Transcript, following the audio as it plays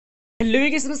Hello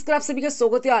guys, नमस्कार। आप सभी का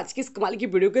स्वागत है आज की इस कमाल की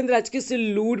वीडियो के अंदर, आज की इस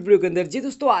लूट वीडियो के अंदर। जी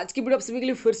दोस्तों, आज की वीडियो आप सभी के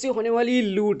लिए फिर से होने वाली है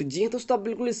लूट। जी हाँ दोस्तों, आप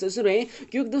बिल्कुल इससे सुन रहे हैं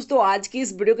क्योंकि दोस्तों आज की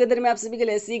इस वीडियो के अंदर मैं आप सभी के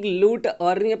लिए ऐसी एक लूट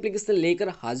अर्निंग एप्लीकेशन लेकर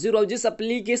हाजिर हूँ, जिस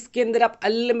एप्लीकेशन के अंदर आप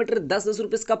अनलिमिटेड 10-10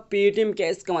 रुपए का पेटीएम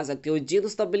कैश कमा सकते हो। जी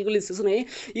दोस्तों, आप बिल्कुल इससे सुन रहे हैं,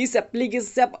 इस एप्लीकेशन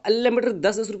से आप अनलिमिटेड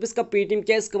 10-10 रुपए का पेटीएम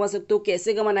कैश कमा सकते हो।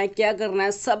 कैसे कमाना है, क्या करना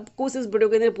है, सब कुछ इस वीडियो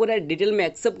के अंदर पूरा डिटेल में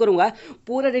एक्सेप्ट करूंगा,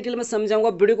 पूरा डिटेल में समझाऊंगा।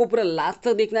 वीडियो को पूरा लास्ट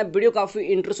तक देखना है, वीडियो काफी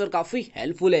इंटरेस्ट और काफी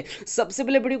हेल्पफुल है। सबसे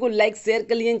पहले वीडियो को लाइक शेयर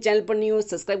कर लीजिए, चैनल पर नहीं हो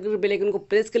सब्सक्राइब करके बेल आइकन को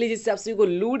प्रेस कर लीजिए, जिससे आप सभी को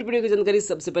लूट वीडियो की जानकारी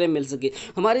सबसे पहले मिल सके।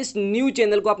 हमारे इस न्यू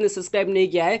चैनल को आपने सब्सक्राइब नहीं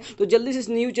किया है तो जल्दी से इस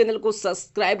न्यू चैनल को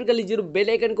सब्सक्राइब कर लीजिए और बेल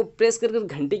आइकन को प्रेस कर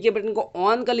घंटी के बटन को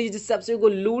ऑन कर लीजिए, जिससे आप सभी को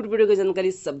लूट वीडियो की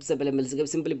जानकारी सबसे पहले मिल सके।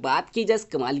 सिंपली बात की जाए इस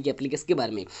कमाल की एप्लीकेशन के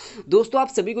बारे में, दोस्तों आप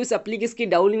सभी को इस एप्लीकेशन की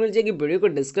डाउनलोड मिल जाएगी, वीडियो को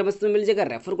डिस्क्रिप्शन में मिल जाएगा।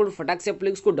 रेफर कोड फटाक से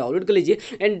एप्लीकेशन को डाउनलोड कर लीजिए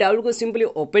एंड डाउनलोड को सिंपली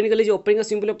ओपन कर लीजिए। ओपन का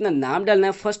सिंपली अपना नाम डालना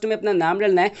है, फर्स्ट में अपना नाम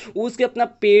डालना है, उसके अपना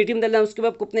पेटीएम डालना है, उसके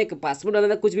बाद आपको अपना एक पासवर्ड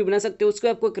डालना है, कुछ भी बना सकते हो। उसके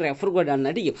बाद आपको एक रेफर कोड डालना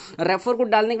है, ठीक है। रेफर कोड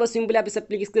डालने के बाद सिंपली आप इस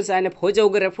एप्लीकेशन से साइन अप हो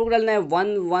जाओगे। रेफर कोड डालना है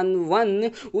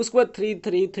 111, उसके बाद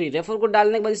 333। रेफर कोड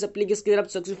डालने के बाद इस एप्लीकेशन के अंदर आप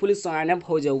सक्सेसफुली साइन अप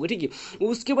हो जाओगे, ठीक है।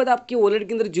 उसके बाद आपके वॉलेट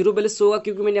के अंदर जीरो बैलेंस होगा,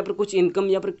 क्योंकि मैंने यहाँ पर कुछ इनकम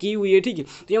यहाँ पर की हुई है, ठीक है।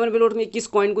 तो यहाँ पर वॉलेट में 21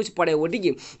 कॉइन कुछ पड़े हुए, ठीक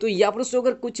है। तो यहाँ पर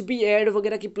अगर कुछ भी एड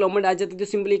वगैरह की प्रॉब्लम आ जाती है तो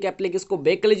सिंपली एक एप्लीकेशन को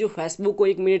बैक कर लीजिए, फेसबुक को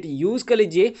 1 मिनट यूज कर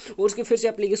लीजिए और उसके फिर से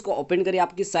एप्लीकेशन को ओपन करिए,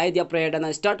 आपकी शायद यहाँ पर एड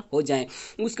आना स्टार्ट हो जाए।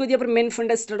 उसके बाद यहाँ पर मेन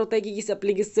फंडा स्टार्ट होता है कि इस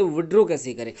एप्लीकेशन से विड्रॉ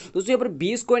कैसे करें। दोस्तों यहाँ पर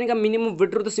 20 कॉइन का मिनिमम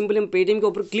विड्रॉ, तो सिंपली हम पेटीएम के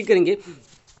ऊपर क्लिक करेंगे।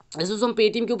 जैसे हम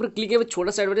पेटीएम के ऊपर क्लिक है,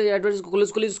 छोटा सा एडवर्टाइज को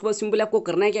क्लोज कर लीजिए। उसके बाद सिंपल आपको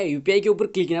करना है क्या, यूपीआई के ऊपर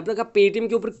क्लिक करना है। आप पेटीएम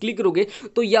के ऊपर क्लिक करोगे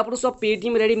तो यहाँ पर आप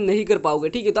पेटीएम रेडीम नहीं कर पाओगे,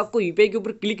 ठीक है। तो आपको यूपीआई के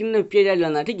ऊपर क्लिक करना, यूपीआई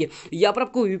डालना है, ठीक है। यहाँ पर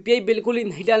आपको यूपीआई बिल्कुल ही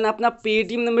नहीं डालना, अपना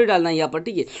पेटीएम नंबर डालना है यहाँ पर,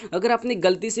 ठीक है। अगर आपने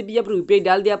गलती से भी यहाँ पर यूपीआई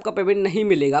डाल दिया, आपका पेमेंट नहीं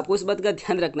मिलेगा, आपको इस बात का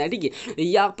ध्यान रखना है, ठीक है।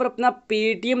 यहाँ पर अपना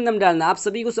पेटीएम नंबर डालना। आप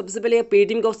सभी को सबसे पहले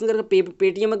पेटीएम का ऑप्शन करके,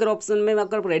 पेटीएम अगर ऑप्शन में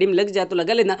आपका रेडीम लग जाए तो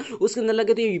लगा लेना, उसके अंदर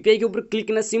लगे तो यूपीआई के ऊपर क्लिक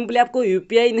करना। सिंपली आपको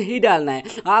यूपीआई नहीं डालना है,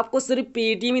 आपको सिर्फ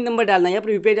पेटीएम ही नंबर डालना है। यहाँ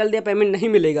पर यूपीआई डाल दिया, पेमेंट नहीं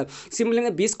मिलेगा। सिंपली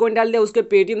 20 कॉइन डाल दिया, उसके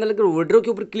पेटीएम डालकर विड्रॉ के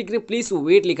ऊपर क्लिक करें, प्लीज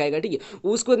वेट लिखाएगा, ठीक है।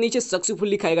 उसको नीचे सक्सेसफुल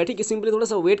लिखाएगा, ठीक है। सिंपली थोड़ा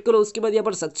सा वेट करो, उसके बाद यहाँ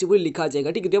पर सक्सेसफुल लिखा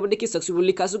जाएगा, ठीक है। यहाँ पर देखिए सक्सेसफुल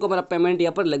लिखा चुका, हमारा पेमेंट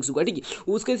यहाँ पर लग चुका, ठीक है।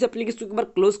 उसके लिए एप्लीकेशन के बार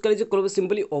क्लोज कर लीजिए,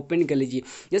 सिंपली ओपन कर लीजिए।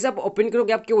 जैसे आप ओपन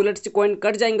करोगे आपके वॉलेट से कॉइन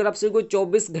कट जाएंगे और आपसे को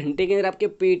 24 घंटे के अंदर आपके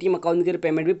पेटीएम अकाउंट के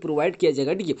पेमेंट भी प्रोवाइड किया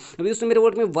जाएगा, ठीक है। अभी दोस्तों मेरे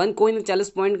वॉलेट में 1 कॉइन 40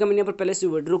 पॉइंट का मैंने यहाँ पर पहले से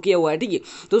विड्रॉ किया हुआ है, ठीक है।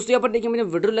 दोस्तों यहाँ पर देखिए मैंने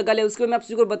विड्रॉ लगा लिया। उसके बाद मैं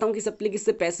आपको बताऊँ कि इस एप्लीकेशन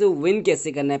से पैसे विन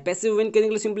कैसे करना है। पैसे विन करने के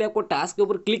लिए सिंपली आपको टास्क के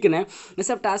ऊपर क्लिक करना है।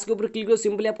 जैसे आप टास्क के ऊपर क्लिक करो,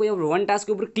 सिंपली आपको यहाँ वन टास्क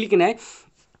के ऊपर क्लिक करना है।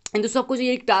 दोस्तों आपको जो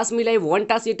एक टास्क मिला है, वन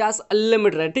टास्क, ये टास्क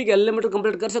अनलिमिटेड है, ठीक है। अनलिमिटेड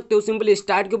कंप्लीट कर सकते हो। सिंपली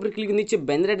स्टार्ट के ऊपर क्लिक, नीचे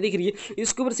बैनर ऐड दिख रही है,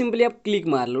 इसके ऊपर सिंपली आप क्लिक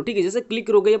मार लो, ठीक है। जैसे क्लिक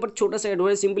करोगे यहाँ पर छोटा सा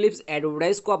एडवर्टाइज, सिंपली इस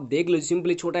एडवर्टाइज को आप देख लो।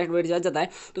 सिंपली छोटा एडवर्टाइज आ जाता है,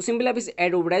 तो सिंपली आप इस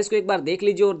एडवर्टाइज को एक बार देख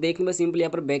लीजिए और देखने में सिंपली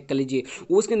यहाँ पर बैक कर लीजिए।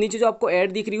 उसके नीचे जो आपको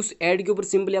ऐड दिख रही है, उस ऐड के ऊपर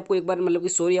सिंपली आपको एक बार मतलब कि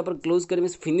सॉरी यहाँ पर क्लोज करें,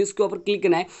 फिनिश के ऊपर क्लिक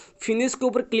करना है। फिनिश के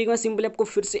ऊपर क्लिक करना, सिंपली आपको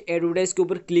फिर से एडवर्टाइज के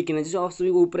ऊपर क्लिक करना है। जैसे आप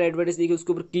सभी को ऊपर एडवर्टाइज देखिए,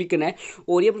 उसके ऊपर क्लिक करना है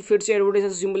और यहाँ पर फिर से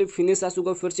एडवर्टाइज सिंपली फिनिश आ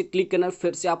चुका, फिर से क्लिक करना है,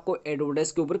 फिर से आपको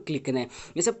एडवर्टाइज के ऊपर क्लिक करना है।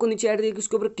 जैसे आपको नीचे ऐड देखिए,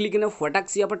 उसके ऊपर क्लिक करना है, फटाक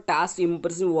से यहाँ पर टास्क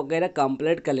इंप्रेशन वगैरह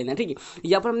कंप्लीट कर लेना, ठीक है।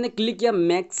 यहाँ पर हमने क्लिक किया,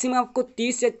 मैक्सिमम आपको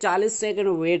 30 से 40 सेकंड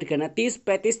वेट करना, 30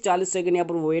 35 40 सेकंड यहाँ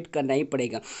पर वेट करना ही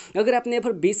पड़ेगा। अगर आपने यहाँ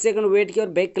पर 20 सेकंड वेट किया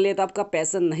और बैक कर लिया तो आपका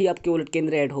पैसा नहीं आपके वॉलेट के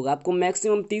अंदर ऐड होगा, आपको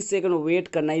मैक्सिमम 30 सेकंड वेट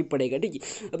करना ही पड़ेगा, ठीक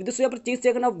है। अभी दोस्तों यहाँ पर 30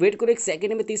 सेकंड आप वेट करो, 1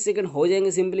 सेकंड में 30 सेकंड हो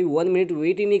जाएंगे। सिंपली 1 मिनट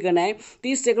वेट ही नहीं करना है,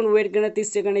 30 सेकंड वेट करना है।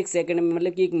 30 सेकंड 1 सेकंड में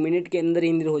मतलब कि 1 मिनट के अंदर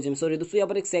ही हो जाए, सॉरी दोस्तों यहाँ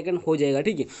पर 1 सेकंड हो जाएगा,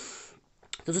 ठीक है।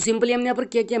 तो सिंपली हमने यहाँ पर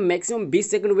क्या किया, मैक्सिमम 20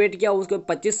 सेकंड वेट किया, उसके बाद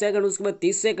 25 सेकंड, उसके बाद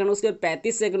 30 सेकंड, उसके बाद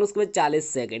 35 सेकंड, उसके बाद 40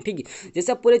 सेकंड, ठीक है।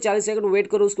 जैसे आप पूरे 40 सेकंड वेट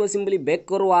करो, उसके बाद सिंपली बैक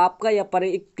करो, आपका यहाँ पर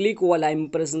एक क्लिक वाला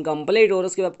इंप्रेशन कंप्लीट और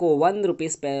उसके बाद आपको 1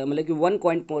 रुपीज़ मतलब कि 1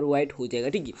 कॉइन प्रोवाइड हो जाएगा,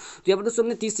 ठीक है। तो यहाँ पर दोस्तों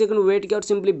हमने 30 सेकंड वेट किया और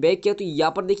सिंपली बैक किया। तो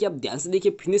यहाँ पर देखिए, आप ध्यान से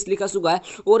देखिए, फिनिश लिखा चुका है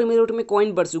और मेरे वोट में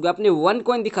कॉइन बढ़ चुका है। आपने 1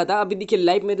 कॉइन दिखा था, अभी देखिए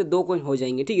लाइव मेरे 2 कॉइन हो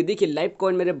जाएंगे, ठीक है। देखिए लाइव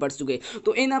कॉइन मेरे बढ़ चुके।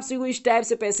 तो इन आपसे को इस टाइप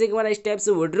से पैसे कमाना, इस टाइप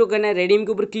से विड्रॉ करना है। रेडीम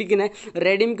के ऊपर क्लिक करना है,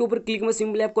 रेडीम के ऊपर क्लिक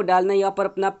सिंपली आपको डालना है यहाँ पर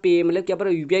अपना पे, मतलब यहाँ पर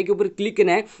यूपीआई के ऊपर क्लिक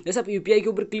करना है। जैसे आप यूपीआई के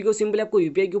ऊपर क्लिक करो, सिंपली आपको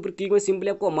यूपीआई के ऊपर क्लिक में सिंपली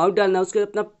आपको अमाउंट डालना है, उसके बाद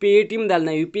अपना पेटीएम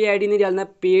डालना है, यूपीआई आईडी नहीं डालना है,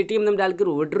 पेटीएम नाम डालकर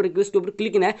विड्रॉ रिक्वेस्ट के ऊपर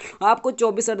क्लिक करना है। आपको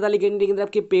 24-48 घंटे के अंदर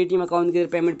आपके पेटीएम अकाउंट के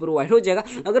पेमेंट प्रोवाइड हो जाएगा।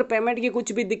 अगर पेमेंट की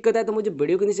कुछ भी दिक्कत है तो मुझे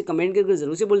वीडियो के नीचे कमेंट करके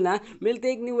जरूर से बोलना। मिलते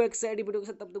हैं एक न्यू एक्साइटिंग वीडियो के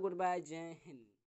साथ, तब तक गुड बाय, जय हिंद।